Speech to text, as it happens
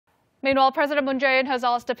Meanwhile, President Moon Jae-in has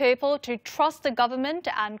asked the people to trust the government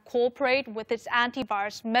and cooperate with its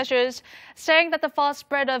antivirus measures, saying that the fast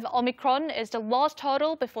spread of Omicron is the last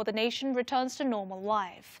hurdle before the nation returns to normal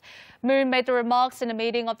life. Moon made the remarks in a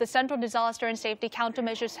meeting of the Central Disaster and Safety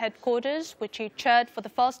Countermeasures Headquarters, which he chaired for the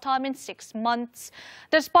first time in 6 months.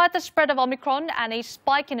 Despite the spread of Omicron and a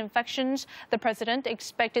spike in infections, the president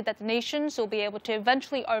expected that the nations will be able to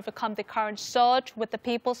eventually overcome the current surge with the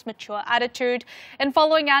people's mature attitude in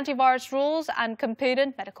following antivirus rules and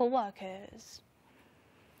competent medical workers.